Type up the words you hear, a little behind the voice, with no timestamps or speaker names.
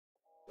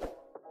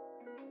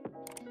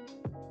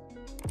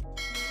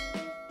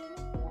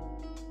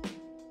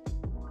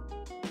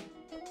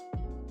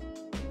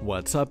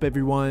What's up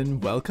everyone,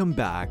 welcome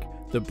back.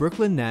 The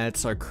Brooklyn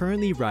Nets are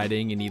currently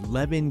riding an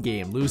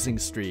 11-game losing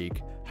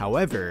streak.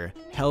 However,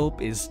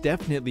 help is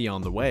definitely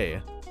on the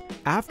way.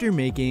 After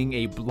making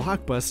a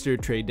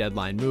blockbuster trade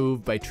deadline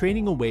move by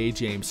trading away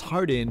James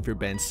Harden for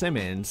Ben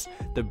Simmons,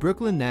 the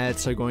Brooklyn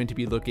Nets are going to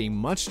be looking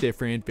much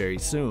different very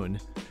soon.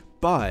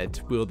 But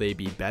will they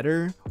be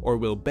better, or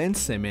will Ben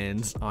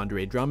Simmons,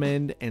 Andre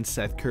Drummond, and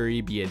Seth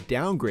Curry be a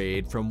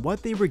downgrade from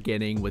what they were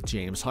getting with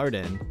James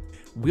Harden?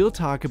 We'll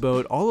talk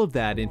about all of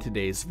that in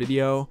today's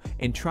video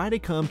and try to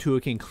come to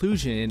a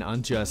conclusion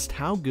on just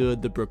how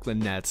good the Brooklyn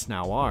Nets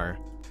now are.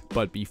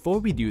 But before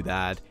we do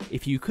that,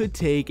 if you could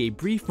take a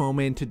brief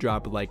moment to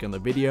drop a like on the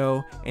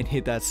video and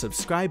hit that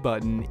subscribe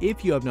button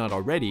if you have not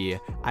already,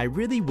 I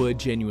really would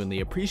genuinely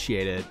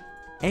appreciate it.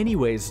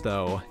 Anyways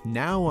though,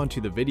 now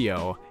onto the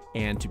video,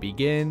 and to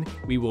begin,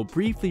 we will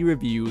briefly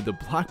review the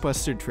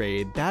blockbuster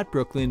trade that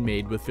Brooklyn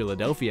made with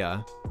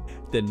Philadelphia.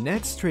 The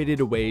Nets traded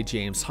away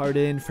James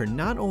Harden for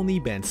not only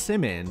Ben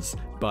Simmons,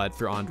 but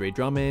for Andre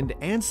Drummond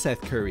and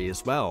Seth Curry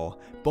as well,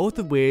 both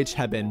of which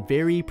have been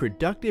very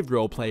productive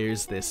role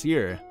players this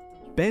year.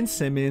 Ben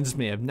Simmons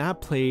may have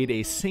not played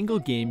a single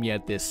game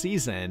yet this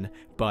season,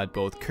 but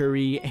both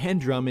Curry and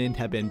Drummond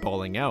have been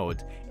balling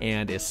out,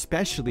 and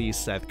especially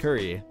Seth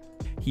Curry.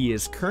 He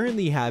is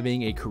currently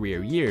having a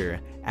career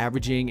year,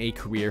 averaging a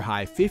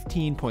career-high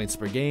 15 points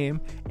per game,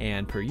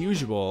 and per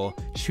usual,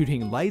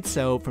 shooting lights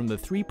out from the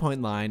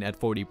three-point line at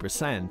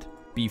 40%.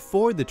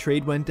 Before the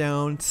trade went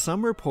down,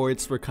 some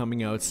reports were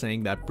coming out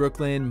saying that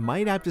Brooklyn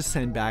might have to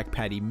send back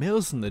Patty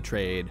Mills in the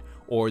trade,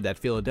 or that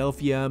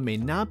Philadelphia may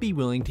not be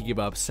willing to give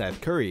up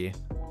Seth Curry.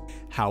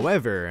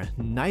 However,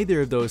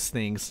 neither of those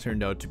things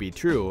turned out to be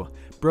true.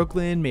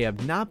 Brooklyn may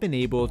have not been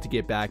able to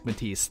get back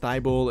Matisse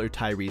Thybulle or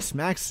Tyrese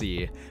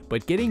Maxey,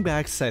 but getting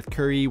back Seth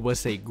Curry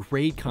was a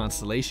great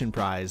consolation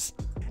prize.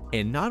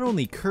 And not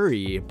only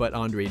Curry, but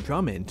Andre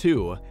Drummond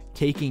too.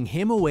 Taking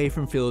him away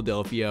from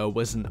Philadelphia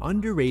was an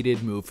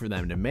underrated move for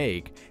them to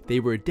make.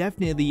 They were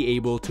definitely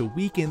able to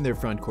weaken their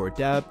frontcourt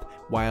depth,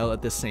 while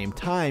at the same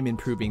time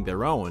improving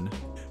their own.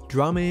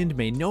 Drummond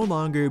may no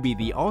longer be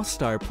the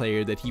all-star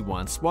player that he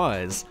once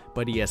was,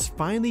 but he has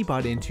finally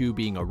bought into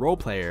being a role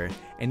player,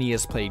 and he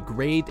has played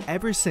great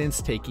ever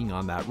since taking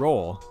on that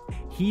role.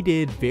 He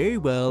did very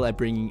well at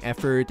bringing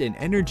effort and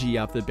energy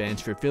off the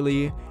bench for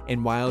Philly,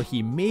 and while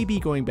he may be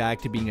going back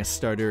to being a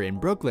starter in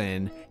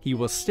Brooklyn, he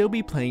will still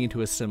be playing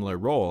into a similar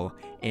role,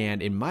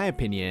 and in my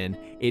opinion,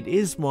 it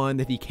is one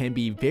that he can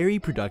be very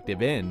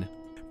productive in.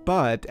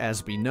 But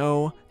as we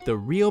know, the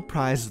real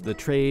prize of the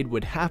trade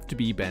would have to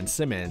be Ben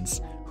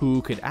Simmons,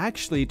 who could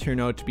actually turn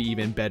out to be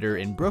even better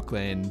in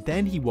Brooklyn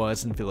than he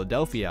was in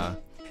Philadelphia.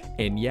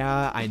 And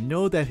yeah, I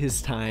know that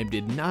his time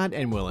did not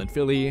end well in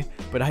Philly,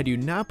 but I do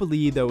not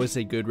believe that was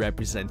a good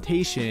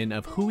representation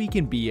of who he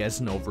can be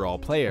as an overall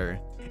player.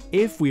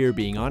 If we are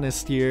being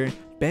honest here,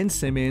 Ben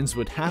Simmons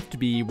would have to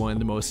be one of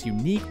the most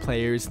unique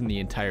players in the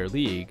entire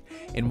league,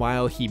 and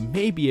while he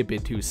may be a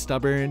bit too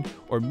stubborn,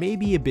 or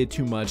maybe a bit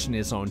too much in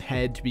his own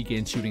head to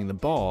begin shooting the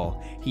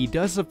ball, he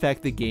does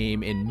affect the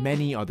game in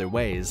many other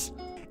ways.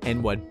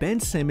 And what Ben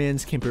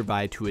Simmons can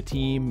provide to a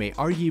team may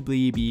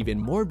arguably be even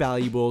more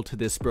valuable to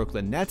this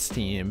Brooklyn Nets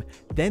team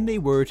than they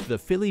were to the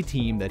Philly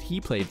team that he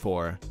played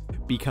for.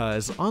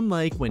 Because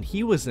unlike when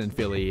he was in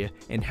Philly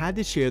and had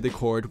to share the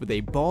court with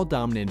a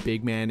ball-dominant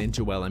big man in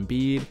Joel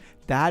Embiid,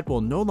 that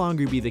will no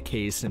longer be the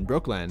case in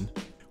Brooklyn.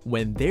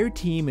 When their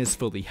team is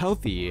fully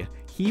healthy,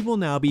 he will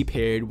now be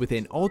paired with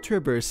an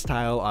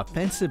ultra-versatile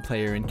offensive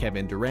player in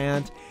Kevin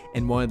Durant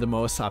and one of the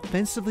most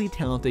offensively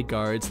talented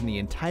guards in the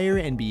entire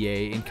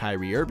NBA in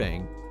Kyrie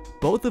Irving,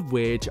 both of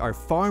which are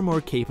far more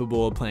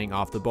capable of playing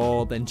off the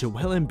ball than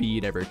Joel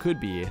Embiid ever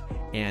could be.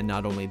 And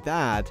not only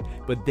that,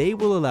 but they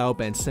will allow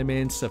Ben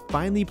Simmons to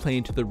finally play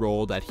into the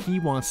role that he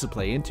wants to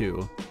play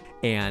into.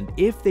 And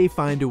if they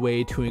find a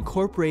way to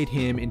incorporate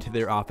him into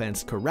their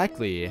offense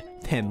correctly,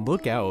 then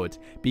look out,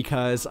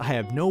 because I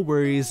have no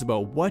worries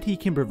about what he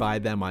can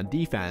provide them on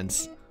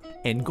defense.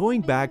 And going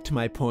back to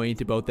my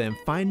point about them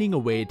finding a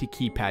way to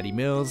keep Patty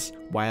Mills,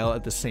 while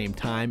at the same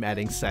time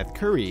adding Seth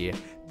Curry,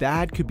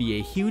 that could be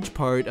a huge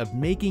part of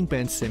making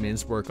Ben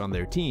Simmons work on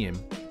their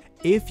team.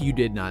 If you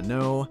did not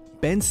know,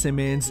 Ben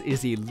Simmons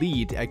is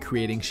elite at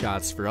creating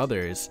shots for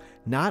others.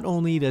 Not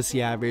only does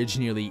he average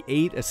nearly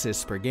 8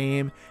 assists per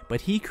game,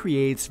 but he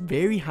creates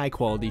very high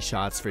quality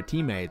shots for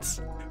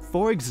teammates.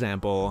 For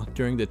example,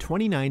 during the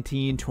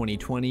 2019-2020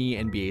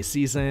 NBA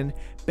season,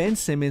 Ben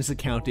Simmons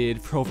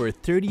accounted for over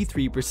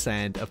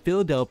 33% of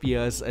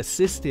Philadelphia's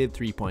assisted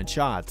three-point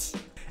shots.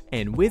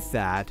 And with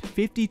that,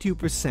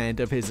 52%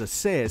 of his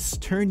assists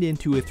turned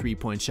into a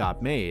three-point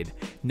shot made.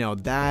 Now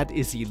that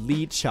is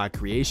elite shot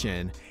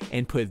creation,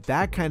 and put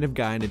that kind of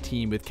guy in a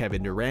team with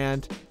Kevin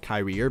Durant,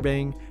 Kyrie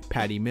Irving,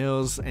 Patty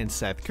Mills, and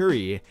Seth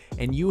Curry,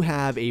 and you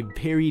have a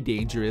very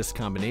dangerous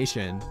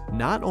combination.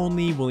 Not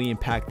only will he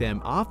impact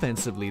them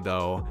offensively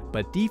though,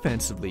 but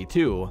defensively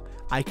too.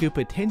 I could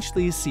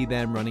potentially see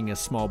them running a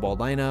small ball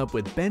lineup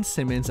with Ben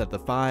Simmons at the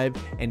 5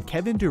 and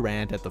Kevin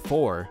Durant at the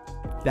 4.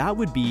 That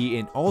would be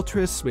an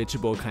ultra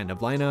switchable kind of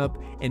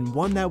lineup, and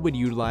one that would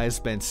utilize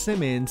Ben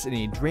Simmons in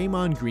a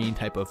Draymond Green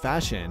type of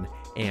fashion,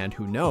 and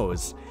who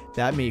knows,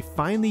 that may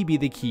finally be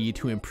the key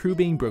to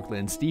improving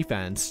Brooklyn's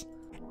defense.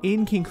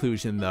 In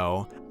conclusion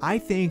though, I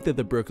think that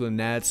the Brooklyn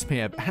Nets may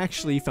have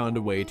actually found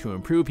a way to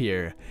improve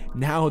here.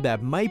 Now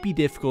that might be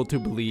difficult to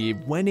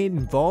believe when it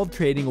involved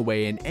trading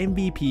away an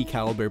MVP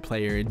caliber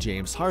player in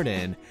James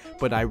Harden,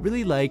 but I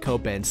really like how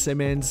Ben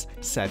Simmons,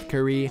 Seth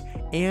Curry,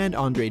 and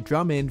Andre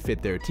Drummond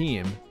fit their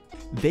team.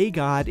 They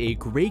got a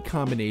great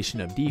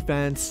combination of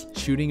defense,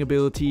 shooting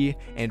ability,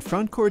 and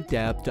frontcourt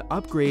depth to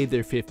upgrade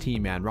their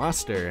 15-man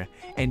roster,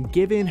 and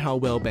given how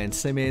well Ben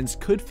Simmons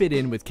could fit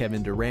in with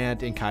Kevin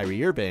Durant and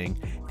Kyrie Irving,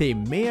 they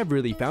may have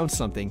really found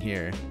something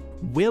here.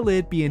 Will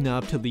it be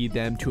enough to lead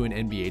them to an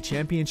NBA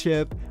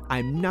championship?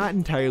 I'm not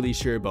entirely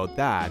sure about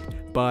that,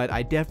 but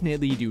I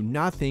definitely do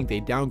not think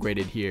they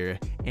downgraded here,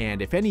 and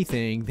if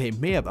anything, they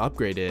may have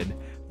upgraded.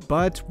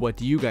 But what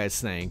do you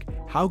guys think?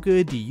 How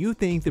good do you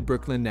think the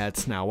Brooklyn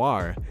Nets now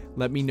are?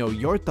 Let me know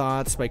your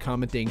thoughts by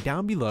commenting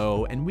down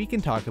below and we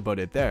can talk about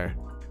it there.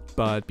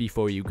 But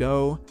before you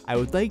go, I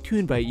would like to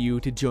invite you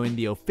to join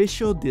the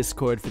official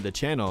Discord for the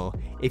channel.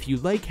 If you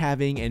like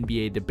having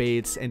NBA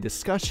debates and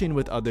discussion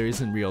with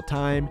others in real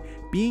time,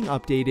 being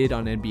updated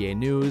on NBA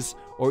news,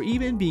 or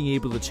even being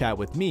able to chat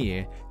with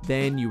me,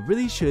 then you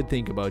really should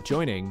think about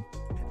joining.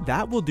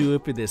 That will do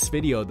it for this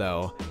video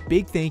though.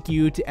 Big thank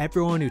you to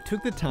everyone who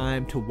took the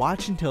time to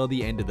watch until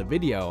the end of the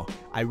video.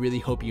 I really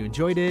hope you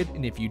enjoyed it,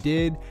 and if you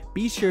did,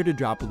 be sure to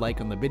drop a like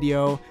on the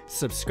video,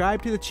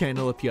 subscribe to the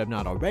channel if you have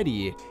not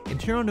already, and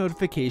turn on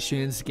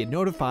notifications to get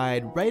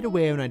notified right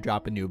away when I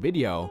drop a new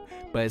video.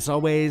 But as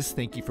always,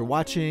 thank you for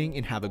watching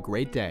and have a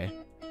great day.